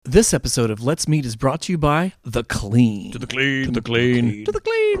This episode of Let's Meet is brought to you by The Clean. To the clean, to the clean, To the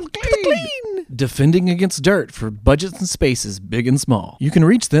clean, to the clean. Defending against dirt for budgets and spaces big and small. You can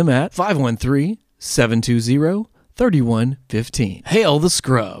reach them at 513-720-3115. Hail the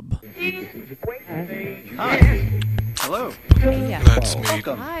Scrub. Hi. Hello. Let's meet.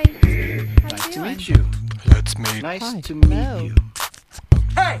 Welcome. Hi. Nice to meet you. Let's meet. Nice to meet you.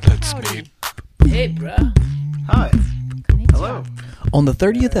 Let's meet. Hey, bruh. Hi. Hello. On the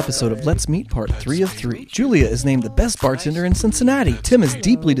 30th episode of Let's Meet Part 3 of 3, Julia is named the best bartender in Cincinnati. Tim is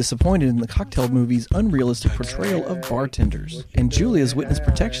deeply disappointed in the cocktail movie's unrealistic portrayal of bartenders. And Julia's witness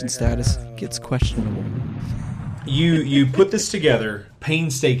protection status gets questionable. You put this together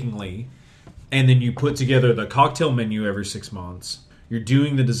painstakingly, and then you put together the cocktail menu every 6 months. You're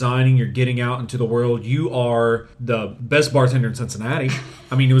doing the designing. You're getting out into the world. You are the best bartender in Cincinnati.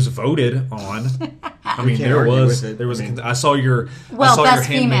 I mean, it was voted on. I mean, there was. I saw your. Well, I saw best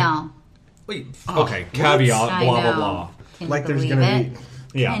your handmade- female. Wait. Okay. Caveat. I Blah know. blah blah. Can Like you there's believe gonna it?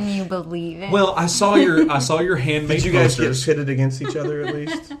 be. Yeah. Can you believe it? Well, I saw your handmade Did you guys get posters. pitted against each other at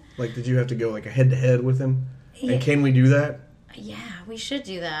least? Like, did you have to go like a head to head with him? And can we do that? yeah, we should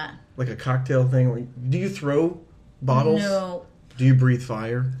do that. Like a cocktail thing? Like, do you throw bottles? No. Do you breathe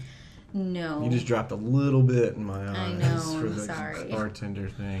fire? No. You just dropped a little bit in my eyes I know, for I'm the sorry. bartender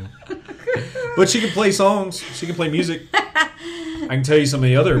thing. But she can play songs. She can play music. I can tell you some of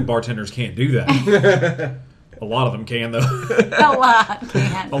the other bartenders can't do that. A lot of them can, though. A lot.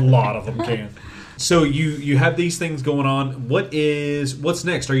 A lot of them can. So you have these things going on. What's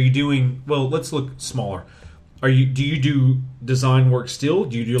next? Are you doing? Well, let's look smaller. Do you do design work still?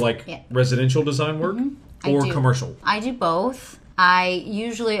 Do you do residential design work I or do. commercial? I do both. I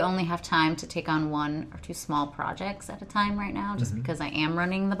usually only have time to take on 1 or 2 small projects at a time right now, just because I am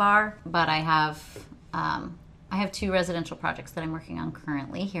running the bar. But I have 2 residential projects that I'm working on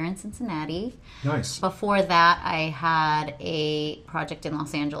currently here in Cincinnati. Nice. Before that, I had a project in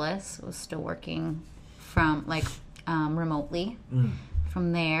Los Angeles. I was still working from remotely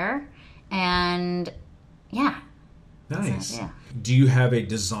from there, and yeah. Nice. Yeah. Do you have a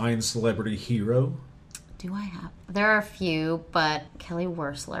design celebrity hero? Do I have? There are a few, but Kelly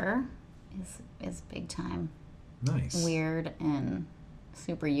Wersler is big time. Nice. Weird and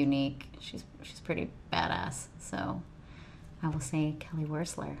super unique. She's pretty badass. So I will say Kelly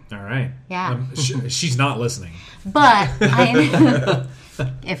Wersler. All right. Yeah. She's not listening. But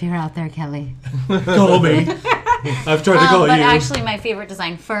if you're out there, Kelly. Call me. I've tried to call But you. actually, my favorite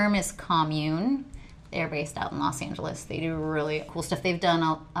design firm is Commune. They're based out in Los Angeles. They do really cool stuff. They've done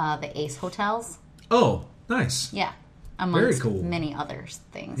the Ace hotels. Oh, nice. Yeah. Amongst cool. many other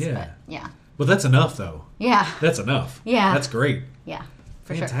things. Yeah. But yeah. Well, that's enough, though. Yeah. That's enough. Yeah. That's great. Yeah.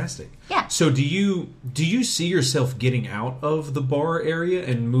 For sure. Fantastic. Yeah. So do you see yourself getting out of the bar area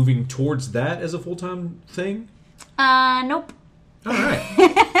and moving towards that as a full-time thing? Nope. All right.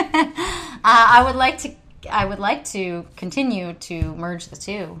 I would like to continue to merge the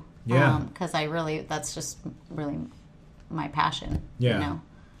two. Yeah. Because that's just really my passion. Yeah. You know,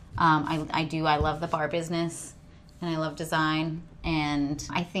 I love the bar business, and I love design, and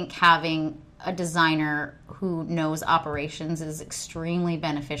I think having a designer who knows operations is extremely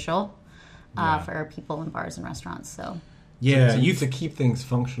beneficial for people in bars and restaurants. So. Yeah. To keep things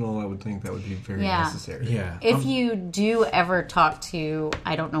functional, I would think that would be very Yeah. necessary. Yeah. If you do ever talk to,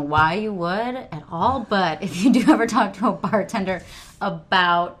 I don't know why you would at all, but if you do ever talk to a bartender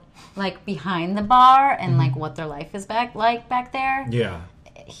about behind the bar and what their life is back there, Yeah.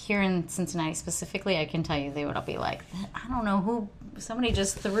 here in Cincinnati specifically, I can tell you they would all be like, I don't know who, somebody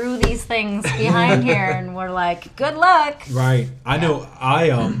just threw these things behind here, and we're like, good luck. Right. I know.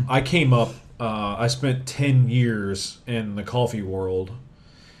 I came up. I spent 10 years in the coffee world,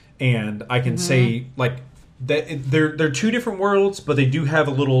 and I can say that they're 2 different worlds, but they do have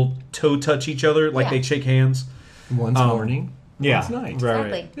a little toe touch each other. Yeah. They shake hands. One's morning, Yeah. one's night. Right.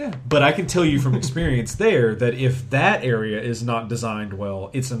 Exactly. Yeah. But I can tell you from experience there that if that area is not designed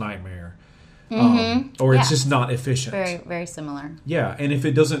well, it's a nightmare, or it's Yeah. just not efficient. Very, very similar. Yeah, and if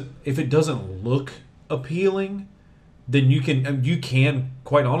it doesn't look appealing, then you can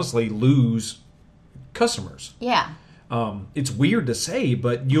quite honestly lose customers. Yeah. It's weird to say,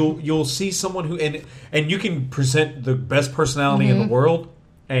 but you'll see someone who and you can present the best personality in the world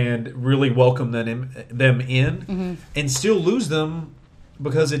and really welcome them in, and still lose them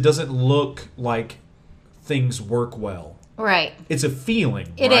because it doesn't look like things work well. Right. It's a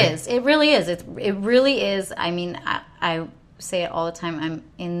feeling. It right? is. It really is. It really is. I mean, I say it all the time. I'm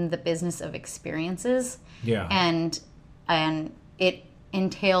in the business of experiences. Yeah. And it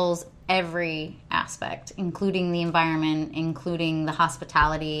entails every aspect, including the environment, including the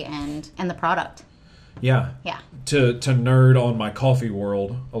hospitality and the product. Yeah. Yeah. To nerd on my coffee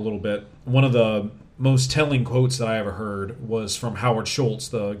world a little bit, one of the most telling quotes that I ever heard was from Howard Schultz,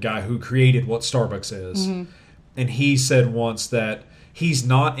 the guy who created what Starbucks is. And he said once that he's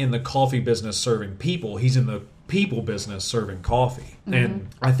not in the coffee business serving people, he's in the people business serving coffee. And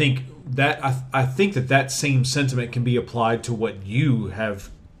I think that I think that same sentiment can be applied to what you have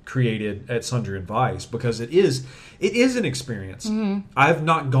created at Sundry and Vice, because it is an experience. I've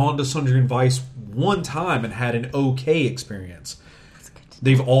not gone to Sundry and Vice one time and had an okay experience.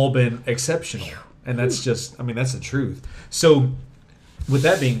 They've all been exceptional. And that's just, I mean, that's the truth. So, with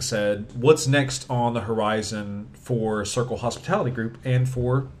that being said, what's next on the horizon for Circle Hospitality Group and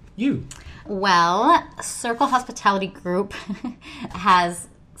for you? Well, Circle Hospitality Group has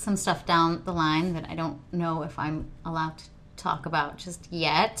some stuff down the line that I don't know if I'm allowed to talk about just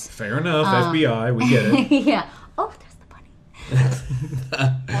yet. Fair enough, FBI, we get it. Yeah. Oh, there's the bunny.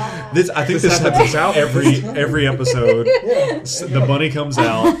 I think this happens out every episode. The bunny comes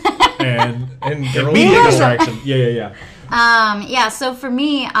out and immediate distraction. Yeah. Yeah, so for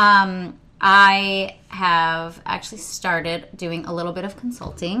me, I have actually started doing a little bit of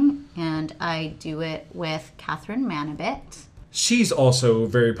consulting, and I do it with Catherine Manabit. She's also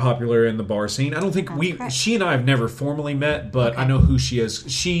very popular in the bar scene. I don't think correct. she and I have never formally met, but I know who she is.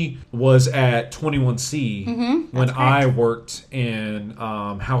 She was at 21C when I worked in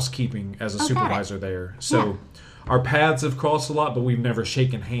housekeeping as a supervisor there. So our paths have crossed a lot, but we've never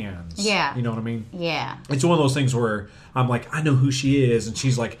shaken hands. Yeah. You know what I mean? Yeah. It's one of those things where I'm like, I know who she is, and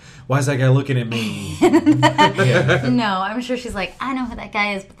she's like, why is that guy looking at me? Yeah. No, I'm sure she's like, I know who that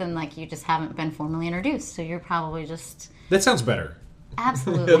guy is, but then like you just haven't been formally introduced, so you're probably just... That sounds better.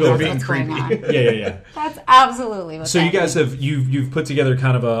 Absolutely, that's being what's going on. Yeah. That's absolutely what's So you happening. guys you've put together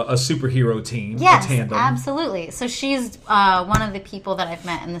kind of a superhero team, Yes, a tandem. absolutely. So she's one of the people that I've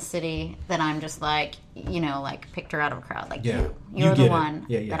met in the city that I'm just like, like picked her out of a crowd. Like, Yeah. You you're get the it. one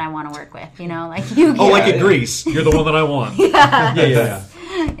Yeah. that I want to work with. Like you. Oh, get like it. at Grease, you're the one that I want. Yeah.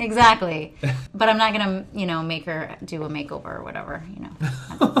 Exactly. But I'm not gonna, make her do a makeover or whatever.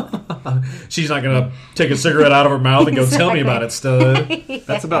 She's not gonna take a cigarette out of her mouth and go, "Tell me about it, stud."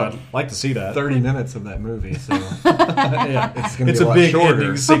 That's about I'd like to see that. 30 minutes of that movie, so Yeah. it's going to It's be a a lot big shorter.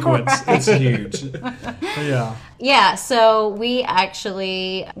 ending sequence. It's huge. Yeah. Yeah, so we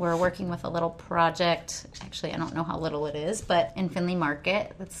actually were working with a little project. Actually, I don't know how little it is, but in Findlay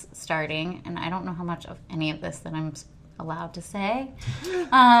Market that's starting, and I don't know how much of any of this that I'm allowed to say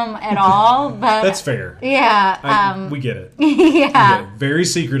at all. But That's fair. Yeah, we get it. yeah, Very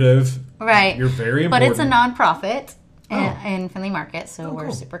secretive. right. You're very But important. it's a nonprofit in Findlay Market, so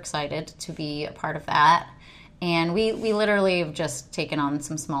we're super excited to be a part of that. And we literally have just taken on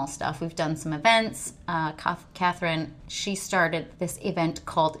some small stuff. We've done some events. Catherine, she started this event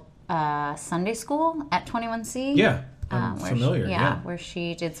called Sunday School at 21C. Yeah. I'm familiar. Where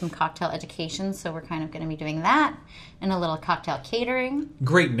she did some cocktail education. So we're kind of going to be doing that and a little cocktail catering.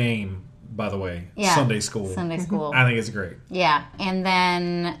 Great name, by the way. Yeah. Sunday School. Sunday School. I think it's great. Yeah. And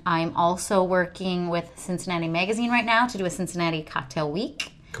then I'm also working with Cincinnati Magazine right now to do a Cincinnati Cocktail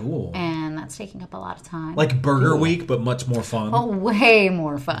Week. Cool. And that's taking up a lot of time. Like Burger Week, but much more fun. Oh, way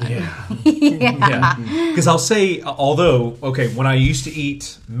more fun. Yeah. Yeah. Because I'll say, although, when I used to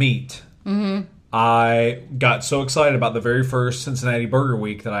eat meat, I got so excited about the very first Cincinnati Burger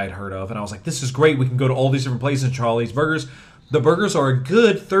Week that I had heard of, and I was like, this is great. We can go to all these different places and try all these burgers. The burgers are a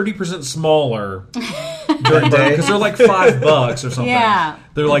good 30% smaller during burger because they're like $5 or something. Yeah.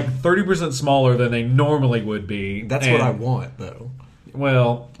 They're like 30% smaller than they normally would be. That's what I want, though.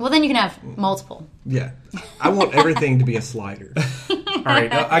 Well, Well, then you can have multiple. Yeah. I want everything to be a slider. all right,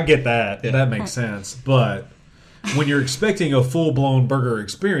 I get that. That makes sense. But when you're expecting a full-blown burger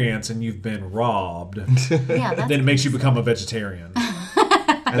experience and you've been robbed, Yeah, that's then it makes you become a vegetarian.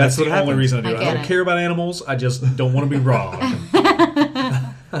 And That's the what only happens. reason I do I it. I get don't it. care about animals. I just don't want to be robbed.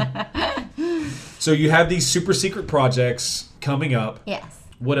 So you have these super secret projects coming up. Yes.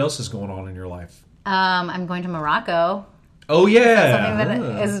 What else is going on in your life? I'm going to Morocco. Oh, Something yeah.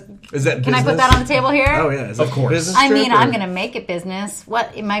 that is. Is that Can I put business? that on the table here? Oh, yeah. Is that Of course. business I mean, trip, or- I'm going to make it business.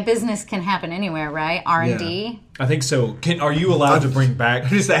 My business can happen anywhere, right? R&D. I think so. Are you allowed to bring back... I'm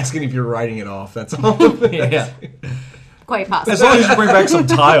just asking if you're writing it off. That's all. Yeah. Quite possible. As long as you bring back some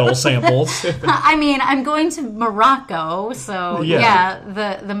tile samples. I mean, I'm going to Morocco, so Yeah.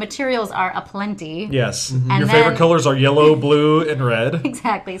 the materials are aplenty. Yes. And Your then- favorite colors are yellow, blue, and red.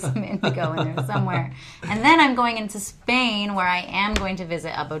 Exactly, some indigo in there somewhere. And then I'm going into Spain, where I am going to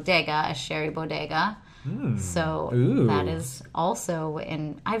visit a bodega, a sherry bodega. So Ooh. that is also,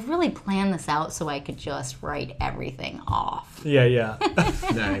 and I've really planned this out so I could just write everything off. Yeah.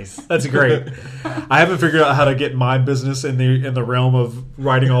 Nice. That's great. I haven't figured out how to get my business in the realm of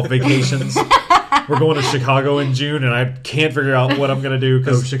writing off vacations. We're going to Chicago in June, and I can't figure out what I'm going to do Oh,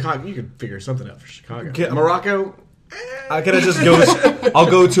 because Chicago. You could figure something out for Chicago. Get- Morocco. I gotta just go. I'll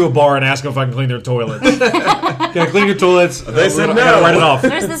go to a bar and ask them if I can clean their toilets. Can I clean your toilets? They said I no. gotta write it off.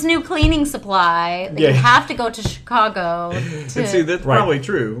 There's this new cleaning supply that Yeah. you have to go to Chicago to. And see, that's Right. probably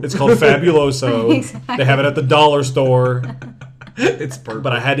true. It's called Fabuloso. Exactly. They have it at the dollar store, It's perfect.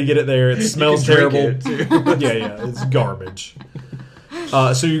 but I had to get it there. It smells You can terrible. drink it, too. Yeah, it's garbage.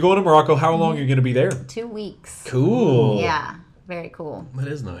 So you're going to Morocco. How long are you going to be there? 2 weeks. Cool. Yeah, very cool. That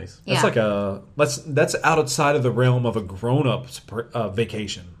is nice. That's Yeah. that's outside of the realm of a grown-up's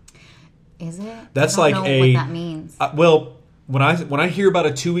vacation. Is it? That's I don't like know a- what that means. Well, when I hear about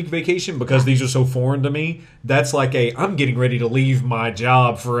a 2-week vacation, because these are so foreign to me, that's like I'm getting ready to leave my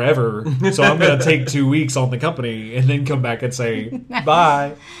job forever, so I'm going to take 2 weeks on the company and then come back and say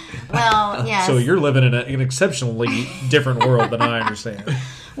bye. Well, yes. So you're living in an exceptionally different world than I understand.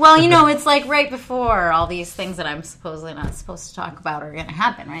 Well, it's like right before all these things that I'm supposedly not supposed to talk about are going to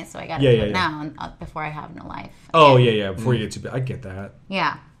happen, right? So I got to Yeah, do yeah, it yeah. now and, before I have no life. Oh yeah. Before you get to, I get that.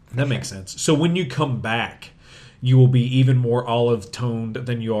 Yeah. That makes sense. So when you come back, you will be even more olive toned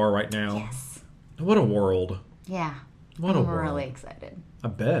than you are right now. Yes. What a world! Yeah. What a I'm world. really excited. I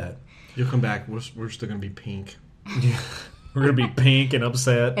bet You'll come back. We're still going to be pink. we're gonna be pink and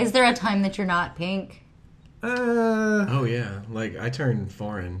upset. Is there a time that you're not pink? Oh, yeah. Like, I turned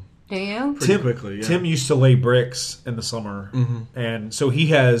foreign Do you? pretty quickly. Yeah. Tim used to lay bricks in the summer, and so he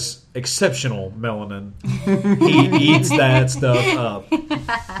has exceptional melanin. He eats that stuff up.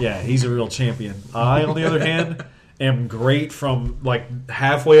 Yeah, he's a real champion. I, on the other hand, am great from like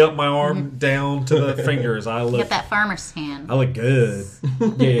halfway up my arm down to the fingers. I You look get that farmer's tan. I look good.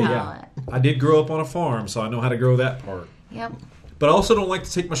 Yeah. Palette. I did grow up on a farm, so I know how to grow that part. Yep. But I also don't like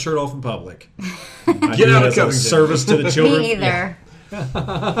to take my shirt off in public. I Get do out it of as a Covington. service to the children. Me either.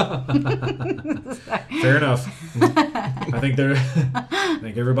 Fair enough. I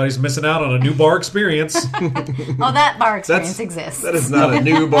think everybody's missing out on a new bar experience. Oh, that bar experience exists. That is not a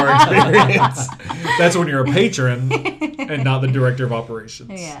new bar experience. That's when you're a patron and not the director of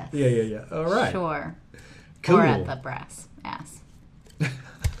operations. Yes. Yeah. All right. Sure. Cool. Or at the brass ass.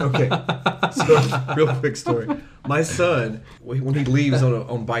 Okay. So, real quick story. My son, when he leaves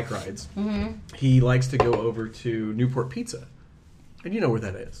on bike rides, he likes to go over to Newport Pizza. And you know where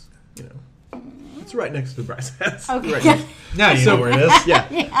that is. It's right next to the Brass House. Okay. Right next- Now you know where it is.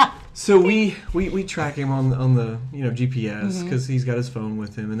 Yeah. So we track him on the GPS because he's got his phone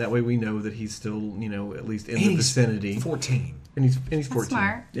with him, and that way we know that he's still at least in the he's vicinity. 14. And he's 14.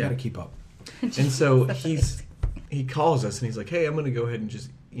 smart. You Yeah. got to keep up. And so he calls us and he's like, "Hey, I'm going to go ahead and just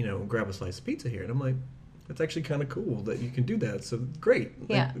grab a slice of pizza here." And I'm like, "That's actually kind of cool that you can do that. So great,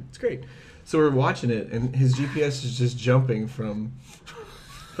 Yeah. it's great." So we're watching it, and his GPS is just jumping from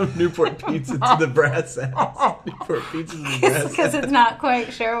Newport Pizza to the Brass House. Newport Pizza to the Brass Because House. it's not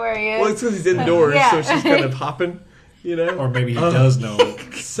quite sure where he is. Well, it's because he's indoors, Yeah. so it's just kind of hopping. Or maybe he does know.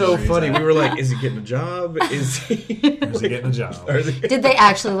 So where he's funny. at. We were like, "Is he getting a job? Is he?" Is he getting a job? Or is he- Did they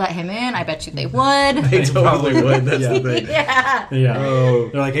actually let him in? I bet you they would. They totally would. That's Yeah. the thing. Yeah. Yeah. Oh.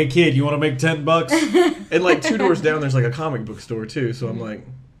 They're like, hey, kid, you want to make $10? And like 2 doors down, there's like a comic book store too. So I'm like,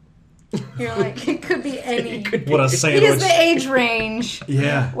 You're like, it could be any. What a He sandwich. is the age range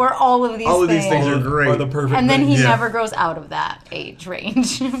Yeah. where all of these all of things. these things are great. Are the perfect And then he things. Yeah. never grows out of that age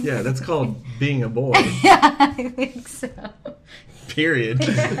range. Yeah, that's called being a boy. Yeah, I think so. Period.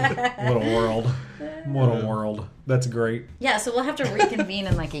 What a world. What a world. That's great. Yeah, so we'll have to reconvene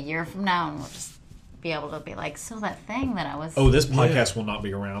in like a year from now, and we'll just be able to be like, so that thing that I was. Oh, this podcast will not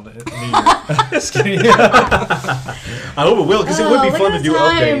be around. Just kidding. I hope it will, because it would Oh, be look fun at to do the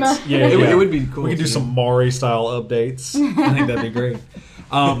time. updates. Yeah, It would be cool. We could do too. some Maury style updates. I think that'd be great.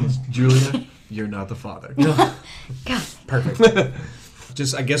 Julia, you're not the father. God. Perfect.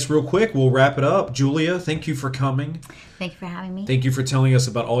 Just, I guess, real quick, we'll wrap it up. Julia, thank you for coming. Thank you for having me. Thank you for telling us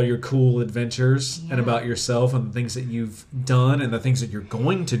about all your cool adventures and about yourself and the things that you've done and the things that you're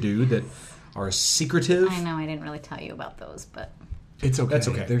going to do that are secretive. I know I didn't really tell you about those, but It's okay. That's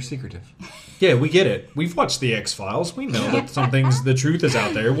okay. They're secretive. Yeah, we get it. We've watched the X-Files. We know that some things, the truth is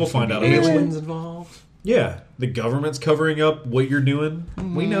out there. We'll find out eventually. Aliens involved. Yeah, the government's covering up what you're doing.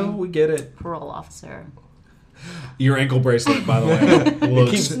 We know, we get it. parole officer. Your ankle bracelet, by the way,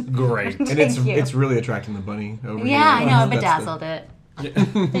 looks great. And Thank you. it's really attracting the bunny over here. Yeah, I know. I That's bedazzled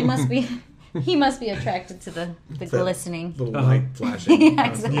it. They must be He must be attracted to the glistening. Little light flashing. Yeah,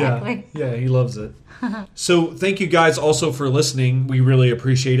 exactly. Yeah, he loves it. So thank you guys also for listening. We really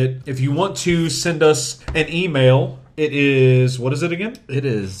appreciate it. If you want to send us an email, it is, what is it again? It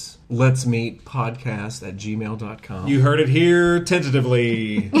is letsmeetpodcast@gmail.com. You heard it here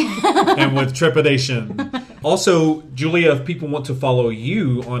tentatively and with trepidation. Also, Julia, if people want to follow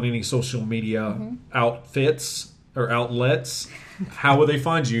you on any social media outfits or outlets, how will they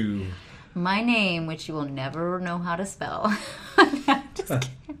find you? My name, which you will never know how to spell. Just kidding.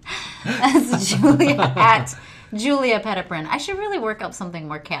 That's Julia at Julia Petiprin. I should really work up something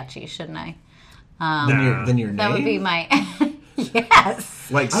more catchy, shouldn't I? Then your name? That would be my... Yes.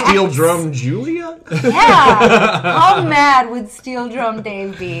 Like Steel Drum Julia? Yeah. How mad would Steel Drum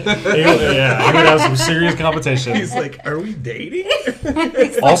Dave be? Yeah, he would have some serious competition. He's like, are we dating?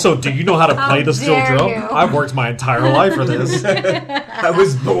 Also, do you know how to How play the steel dare drum? you. I've worked my entire life for this. I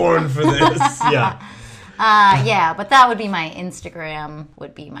was born for this. Yeah. Yeah, but that would be my Instagram,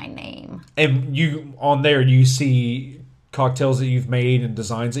 would be my name. And you, on there, you see cocktails that you've made and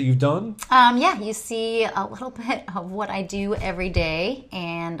designs that you've done? Yeah, you see a little bit of what I do every day.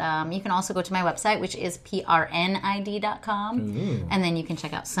 And you can also go to my website, which is prnid.com. And then you can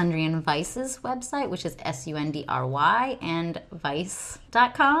check out Sundry and Vice's website, which is SUNDRY and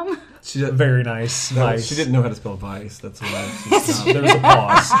vice.com. Very nice. Nice. She didn't know how to spell vice. That's why she stopped. There was a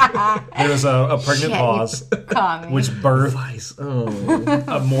pause. There was a pregnant pause, Call me. which birthed Vice.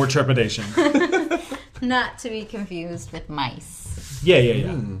 Oh. more trepidation. Not to be confused with mice.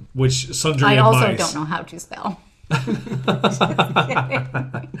 Yeah. Which Sundry I and also Mice. don't know how to spell.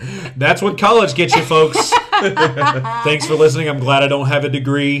 That's what college gets you, folks. Thanks for listening. I'm glad I don't have a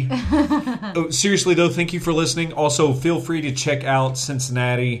degree. Oh, seriously, though, thank you for listening. Also, feel free to check out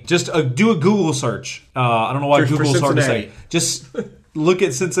Cincinnati. Just do a Google search. I don't know why For Google's hard to say. Cincinnati. Just look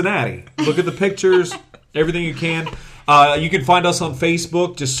at Cincinnati. Look at the pictures, everything you can. You can find us on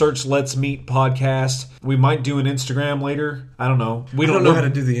Facebook. Just search Let's Meet Podcast. We might do an Instagram later. I don't know. We I don't know how to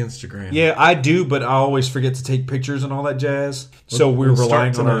do the Instagram. Yeah, I do, but I always forget to take pictures and all that jazz. So we're we'll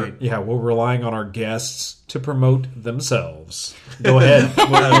relying start on tonight. we're relying on our guests to promote themselves. Go ahead.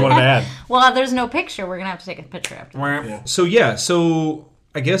 What do you want to add? Well, there's no picture. We're going to have to take a picture after. So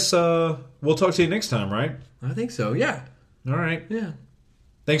I guess we'll talk to you next time, right? I think so, yeah. All right. Yeah.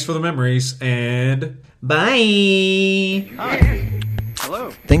 Thanks for the memories and bye.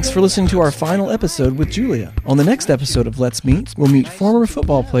 Hello. Thanks for listening to our final episode with Julia. On the next episode of Let's Meet, we'll meet former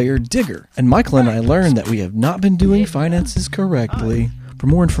football player Digger. And Michael and I learned that we have not been doing finances correctly. For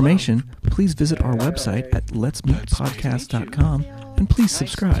more information, please visit our website at letsmeetpodcast.com and please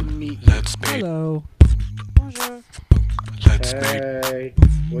subscribe. Let's meet. Hello. Let's meet. Hey,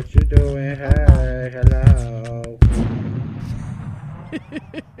 what you doing? Hey, hello.